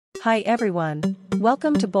Hi everyone.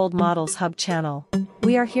 Welcome to Bold Models Hub channel.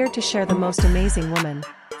 We are here to share the most amazing woman.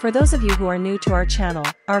 For those of you who are new to our channel,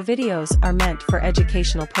 our videos are meant for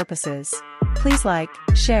educational purposes. Please like,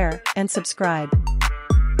 share, and subscribe.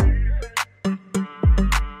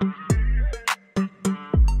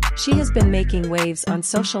 She has been making waves on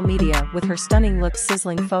social media with her stunning looks,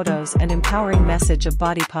 sizzling photos, and empowering message of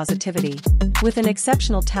body positivity. With an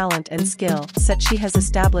exceptional talent and skill set, she has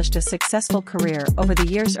established a successful career over the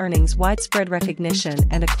years, earning widespread recognition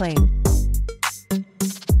and acclaim.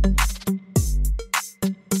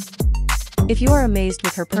 If you are amazed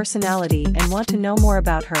with her personality and want to know more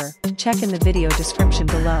about her, check in the video description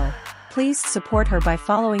below. Please support her by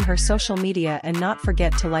following her social media and not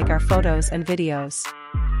forget to like our photos and videos.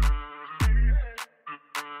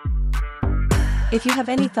 If you have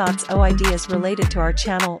any thoughts or ideas related to our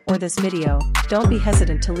channel or this video, don't be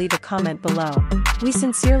hesitant to leave a comment below. We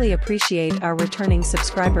sincerely appreciate our returning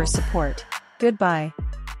subscribers' support. Goodbye.